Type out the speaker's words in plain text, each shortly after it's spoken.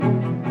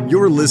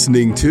You're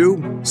listening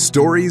to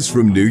Stories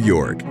from New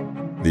York,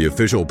 the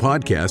official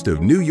podcast of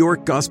New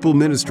York Gospel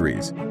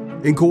Ministries,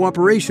 in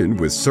cooperation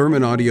with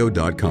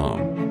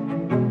SermonAudio.com.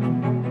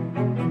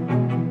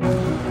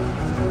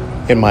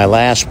 In my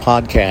last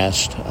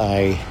podcast,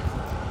 I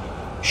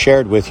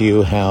shared with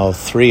you how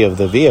 3 of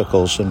the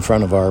vehicles in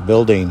front of our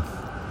building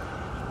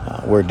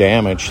were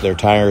damaged. Their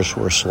tires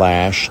were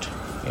slashed,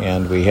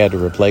 and we had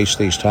to replace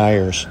these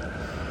tires.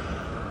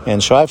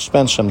 And so I've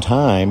spent some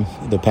time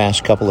the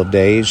past couple of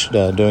days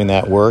doing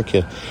that work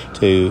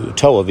to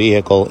tow a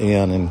vehicle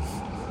in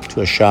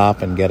to a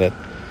shop and get it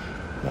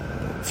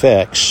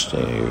fixed.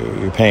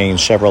 You're paying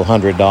several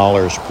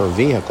 $100s per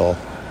vehicle.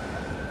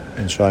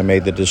 And so I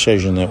made the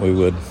decision that we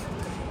would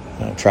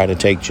try to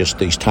take just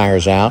these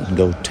tires out and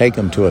go take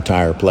them to a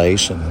tire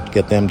place and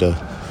get them to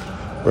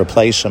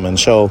replace them. And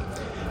so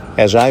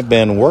as I've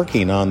been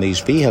working on these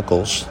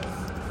vehicles,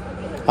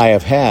 I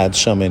have had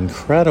some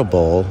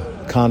incredible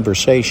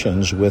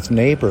conversations with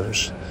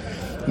neighbors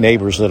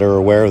that are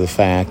aware of the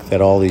fact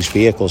that all these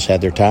vehicles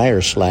had their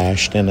tires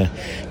slashed, and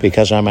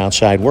because I'm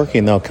outside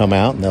working, they'll come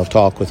out and they'll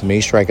talk with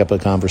me, strike up a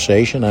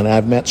conversation, and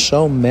I've met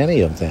so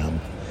many of them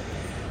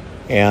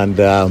and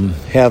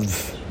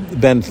have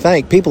been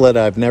people that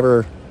I've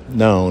never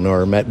known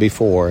or met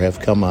before have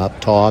come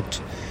up,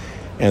 talked,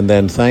 and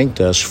then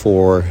thanked us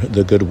for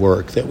the good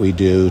work that we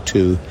do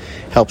to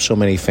help so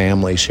many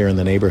families here in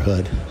the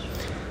neighborhood.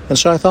 And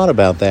so I thought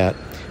about that.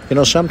 You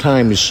know,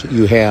 sometimes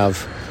you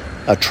have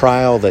a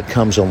trial that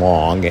comes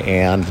along,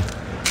 and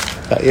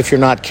if you're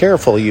not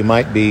careful, you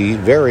might be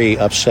very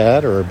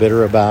upset or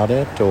bitter about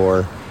it,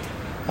 or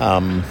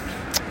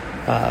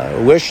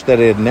wish that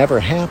it had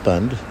never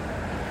happened,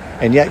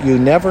 and yet you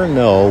never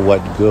know what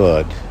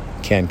good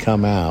can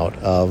come out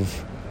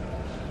of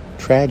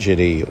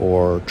tragedy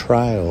or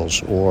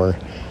trials or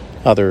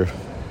other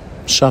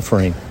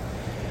suffering.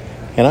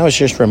 And I was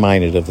just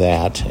reminded of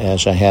that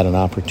as I had an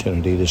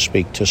opportunity to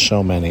speak to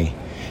so many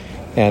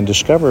and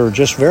discover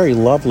just very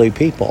lovely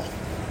people.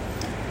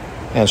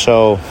 And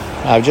so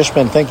I've just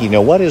been thinking,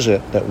 what is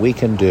it that we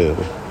can do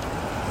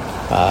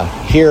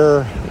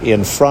here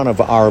in front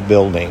of our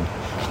building?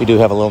 We do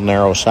have a little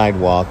narrow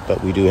sidewalk,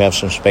 but we do have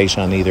some space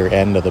on either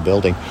end of the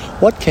building.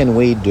 What can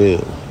we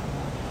do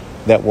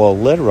that will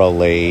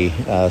literally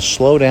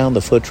slow down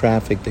the foot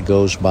traffic that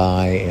goes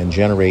by and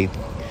generate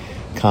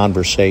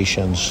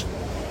conversations?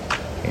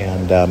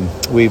 And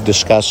we've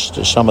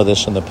discussed some of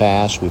this in the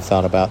past. We've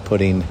thought about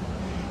putting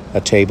a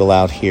table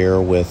out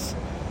here with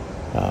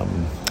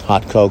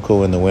hot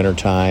cocoa in the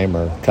wintertime,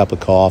 or a cup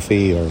of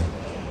coffee, or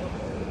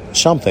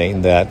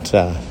something that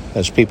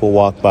as people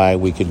walk by,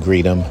 we could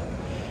greet them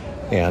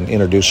and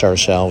introduce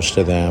ourselves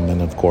to them,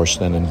 and of course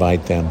then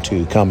invite them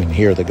to come and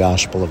hear the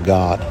gospel of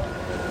God.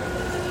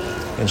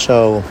 And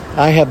so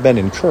I have been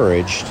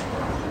encouraged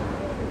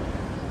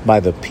by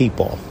the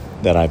people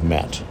that I've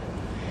met,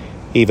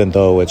 even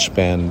though it's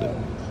been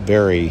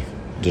very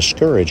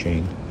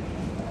discouraging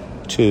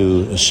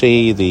to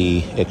see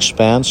the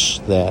expense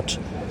that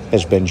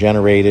has been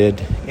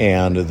generated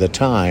and the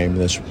time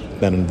that's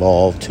been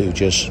involved to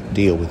just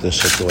deal with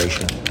this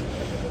situation.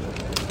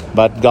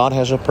 But God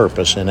has a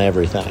purpose in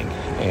everything,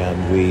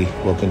 and we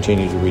will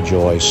continue to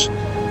rejoice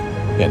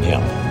in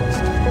Him.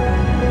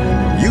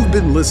 You've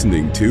been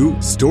listening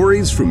to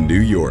Stories from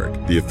New York,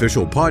 the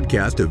official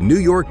podcast of New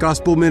York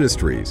Gospel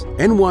Ministries.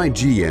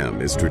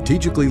 NYGM is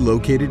strategically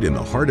located in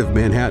the heart of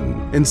Manhattan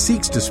and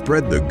seeks to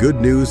spread the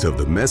good news of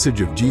the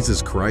message of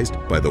Jesus Christ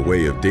by the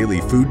way of daily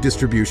food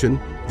distribution,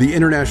 the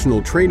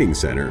International Training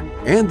Center,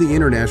 and the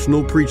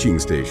International Preaching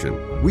Station.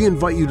 We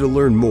invite you to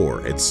learn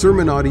more at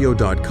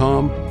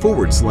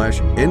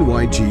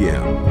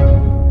SermonAudio.com/NYGM.